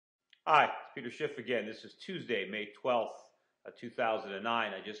Hi, it's Peter Schiff again. This is Tuesday, May 12th, 2009.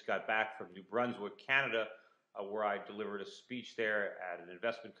 I just got back from New Brunswick, Canada, where I delivered a speech there at an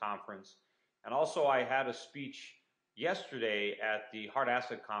investment conference. And also I had a speech yesterday at the Hard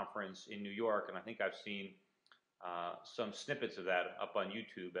Asset Conference in New York, and I think I've seen some snippets of that up on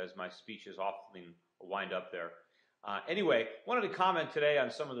YouTube as my speeches often wind up there. Anyway, wanted to comment today on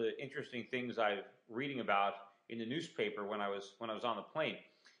some of the interesting things I'm reading about in the newspaper when I was on the plane.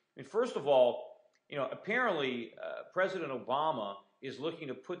 I mean, first of all, apparently President Obama is looking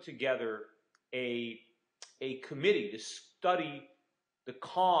to put together a committee to study the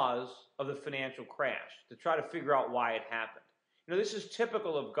cause of the financial crash, to try to figure out why it happened. This is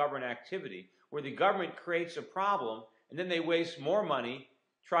typical of government activity, where the government creates a problem and then they waste more money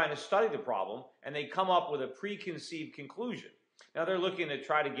trying to study the problem, and they come up with a preconceived conclusion. Now they're looking to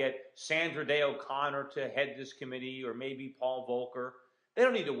try to get Sandra Day O'Connor to head this committee, or maybe Paul Volcker. They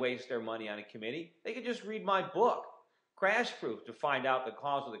don't need to waste their money on a committee. They can just read my book, Crash Proof, to find out the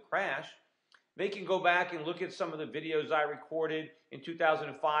cause of the crash. They can go back and look at some of the videos I recorded in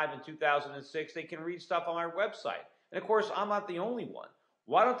 2005 and 2006. They can read stuff on our website. And of course, I'm not the only one.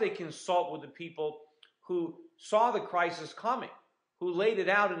 Why don't they consult with the people who saw the crisis coming, who laid it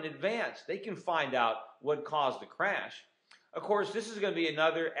out in advance? They can find out what caused the crash. Of course, this is going to be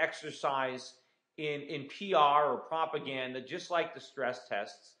another exercise in PR or propaganda, just like the stress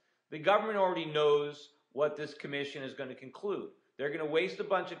tests. The government already knows what this commission is going to conclude. They're going to waste a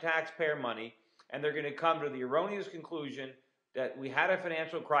bunch of taxpayer money, and they're going to come to the erroneous conclusion that we had a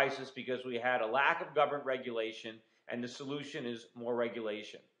financial crisis because we had a lack of government regulation, and the solution is more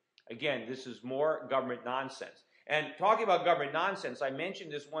regulation. Again, this is more government nonsense. And talking about government nonsense, I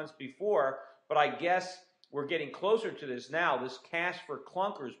mentioned this once before, but I guess we're getting closer to this now, this cash for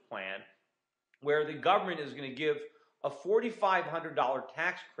clunkers plan, where the government is going to give a $4,500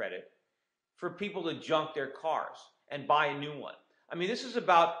 tax credit for people to junk their cars and buy a new one. I mean, this is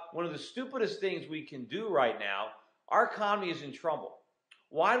about one of the stupidest things we can do right now. Our economy is in trouble.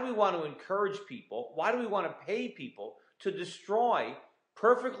 Why do we want to encourage people? Why do we want to pay people to destroy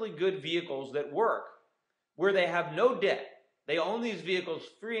perfectly good vehicles that work, where they have no debt? They own these vehicles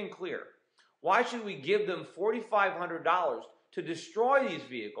free and clear. Why should we give them $4,500 to destroy these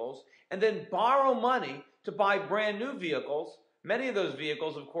vehicles and then borrow money to buy brand new vehicles? Many of those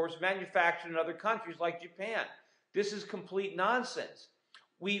vehicles, of course, manufactured in other countries like Japan. This is complete nonsense.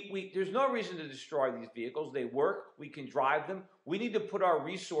 There's no reason to destroy these vehicles. They work. We can drive them. We need to put our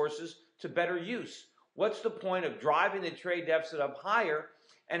resources to better use. What's the point of driving the trade deficit up higher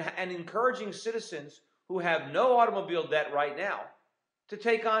and encouraging citizens who have no automobile debt right now to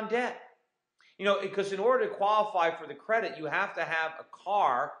take on debt? Because in order to qualify for the credit, you have to have a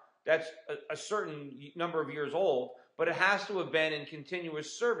car that's a certain number of years old, but it has to have been in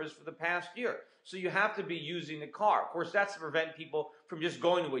continuous service for the past year. So you have to be using the car. Of course, that's to prevent people from just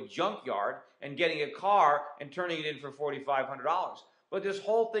going to a junkyard and getting a car and turning it in for $4,500. But this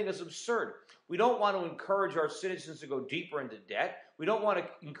whole thing is absurd. We don't want to encourage our citizens to go deeper into debt. We don't want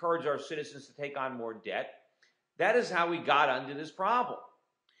to encourage our citizens to take on more debt. That is how we got into this problem.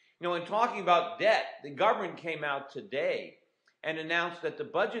 In talking about debt, the government came out today and announced that the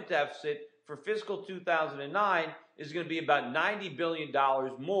budget deficit for fiscal 2009 is going to be about $90 billion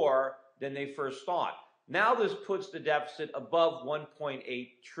more than they first thought. Now this puts the deficit above $1.8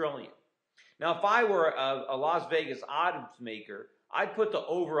 trillion. Now, if I were a Las Vegas odds maker, I'd put the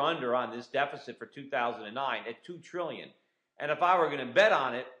over-under on this deficit for 2009 at $2 trillion. And if I were going to bet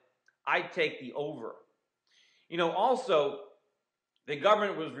on it, I'd take the over. Also, the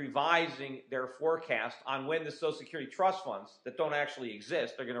government was revising their forecast on when the Social Security trust funds that don't actually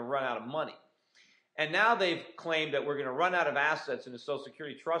exist are going to run out of money. And now they've claimed that we're going to run out of assets in the Social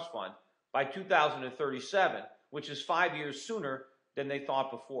Security trust fund by 2037, which is 5 years sooner than they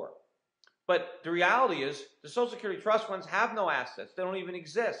thought before. But the reality is the Social Security trust funds have no assets. They don't even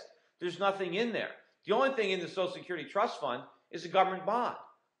exist. There's nothing in there. The only thing in the Social Security trust fund is a government bond.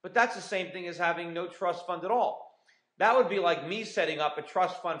 But that's the same thing as having no trust fund at all. That would be like me setting up a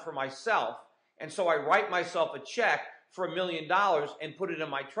trust fund for myself, and so I write myself a check for $1 million and put it in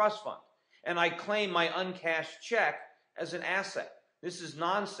my trust fund. And I claim my uncashed check as an asset. This is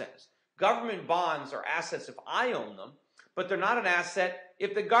nonsense. Government bonds are assets if I own them, but they're not an asset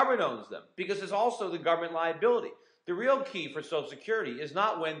if the government owns them, because it's also the government liability. The real key for Social Security is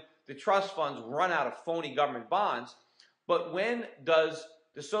not when the trust funds run out of phony government bonds, but when does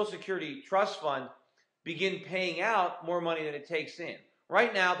the Social Security trust fund begin paying out more money than it takes in.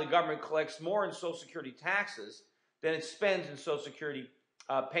 Right now, the government collects more in Social Security taxes than it spends in Social Security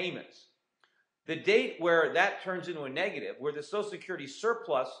payments. The date where that turns into a negative, where the Social Security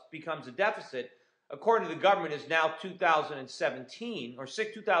surplus becomes a deficit, according to the government, is now 2017 or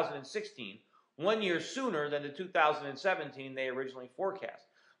 2016, 1 year sooner than the 2017 they originally forecast.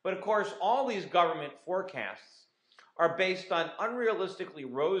 But of course, all these government forecasts are based on unrealistically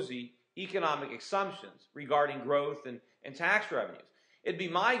rosy economic assumptions regarding growth and tax revenues. It'd be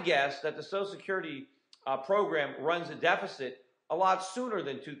my guess that the Social Security program runs a deficit a lot sooner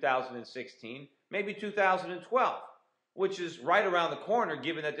than 2016, maybe 2012, which is right around the corner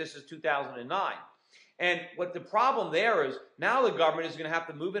given that this is 2009. And what the problem there is, now the government is going to have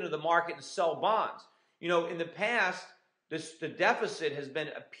to move into the market and sell bonds. You know, in the past, the deficit has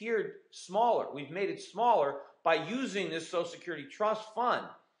appeared smaller. We've made it smaller by using this Social Security Trust Fund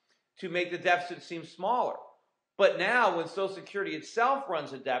to make the deficit seem smaller. But now, when Social Security itself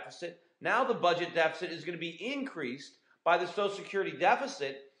runs a deficit, now the budget deficit is going to be increased by the Social Security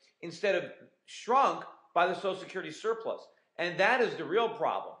deficit instead of shrunk by the Social Security surplus. And that is the real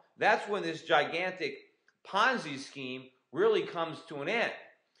problem. That's when this gigantic Ponzi scheme really comes to an end,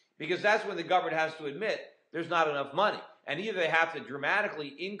 because that's when the government has to admit there's not enough money. And either they have to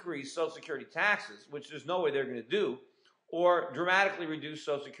dramatically increase Social Security taxes, which there's no way they're going to do, or dramatically reduce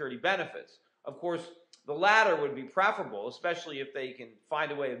Social Security benefits. Of course, the latter would be preferable, especially if they can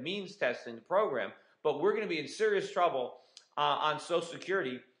find a way of means testing the program. But we're going to be in serious trouble on Social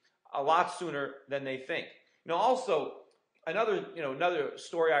Security a lot sooner than they think. You know, also, another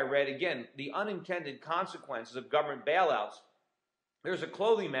story I read, again, the unintended consequences of government bailouts. There's a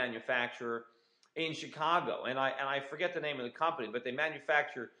clothing manufacturer in Chicago, and I forget the name of the company, but they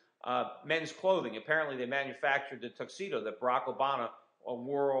manufacture men's clothing. Apparently, they manufactured the tuxedo that Barack Obama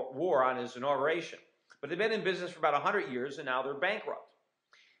wore on his inauguration. But they've been in business for about 100 years, and now they're bankrupt.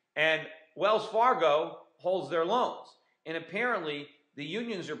 And Wells Fargo holds their loans. And apparently, the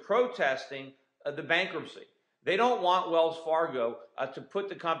unions are protesting the bankruptcy. They don't want Wells Fargo to put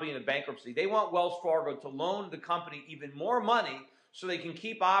the company into bankruptcy. They want Wells Fargo to loan the company even more money so they can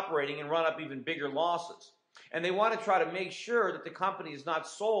keep operating and run up even bigger losses. And they want to try to make sure that the company is not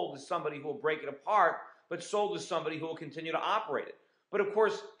sold to somebody who will break it apart, but sold to somebody who will continue to operate it. But of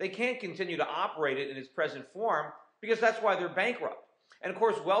course, they can't continue to operate it in its present form because that's why they're bankrupt. And of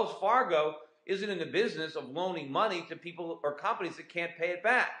course, Wells Fargo isn't in the business of loaning money to people or companies that can't pay it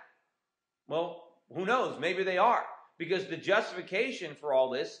back. Well, who knows? Maybe they are. Because the justification for all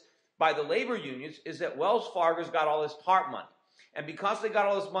this by the labor unions is that Wells Fargo's got all this TARP money. And because they got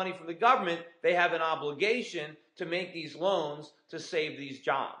all this money from the government, they have an obligation to make these loans to save these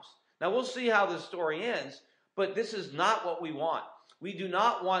jobs. Now, we'll see how this story ends, but this is not what we want. We do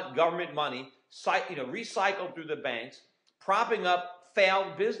not want government money recycled through the banks, propping up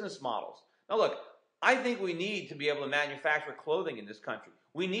failed business models. Now, look, I think we need to be able to manufacture clothing in this country.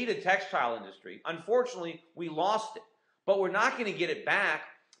 We need a textile industry. Unfortunately, we lost it. But we're not going to get it back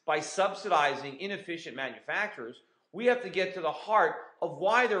by subsidizing inefficient manufacturers. We have to get to the heart of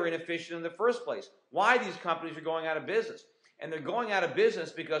why they're inefficient in the first place, why these companies are going out of business. And they're going out of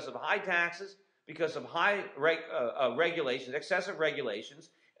business because of high taxes, because of high regulations, excessive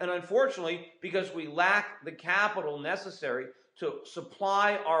regulations, and unfortunately, because we lack the capital necessary to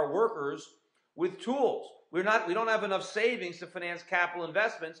supply our workers with tools. We don't have enough savings to finance capital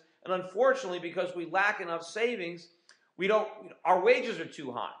investments, and unfortunately, because we lack enough savings, our wages are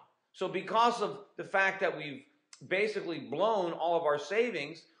too high. So because of the fact that we've basically blown all of our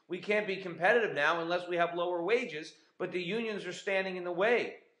savings, we can't be competitive now unless we have lower wages, but the unions are standing in the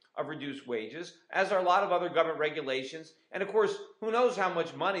way of reduced wages, as are a lot of other government regulations. And of course, who knows how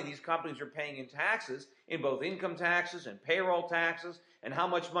much money these companies are paying in taxes, in both income taxes and payroll taxes, and how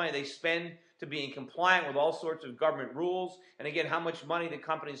much money they spend to being compliant with all sorts of government rules, and again, how much money the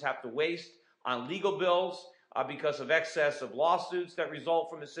companies have to waste on legal bills because of excess of lawsuits that result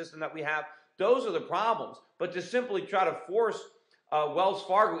from the system that we have. Those are the problems. But to simply try to force Wells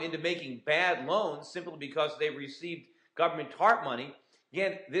Fargo into making bad loans simply because they received government TARP money,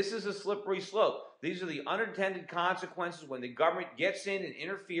 again, this is a slippery slope. These are the unintended consequences when the government gets in and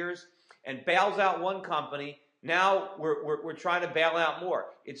interferes and bails out one company. Now we're trying to bail out more.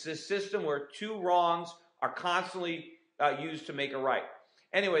 It's this system where two wrongs are constantly used to make a right.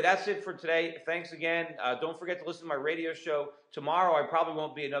 Anyway, that's it for today. Thanks again. Don't forget to listen to my radio show. Tomorrow, I probably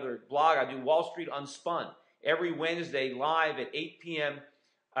won't be another blog. I do Wall Street Unspun every Wednesday live at 8 p.m.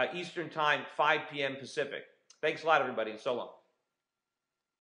 Eastern Time, 5 p.m. Pacific. Thanks a lot, everybody, and so long.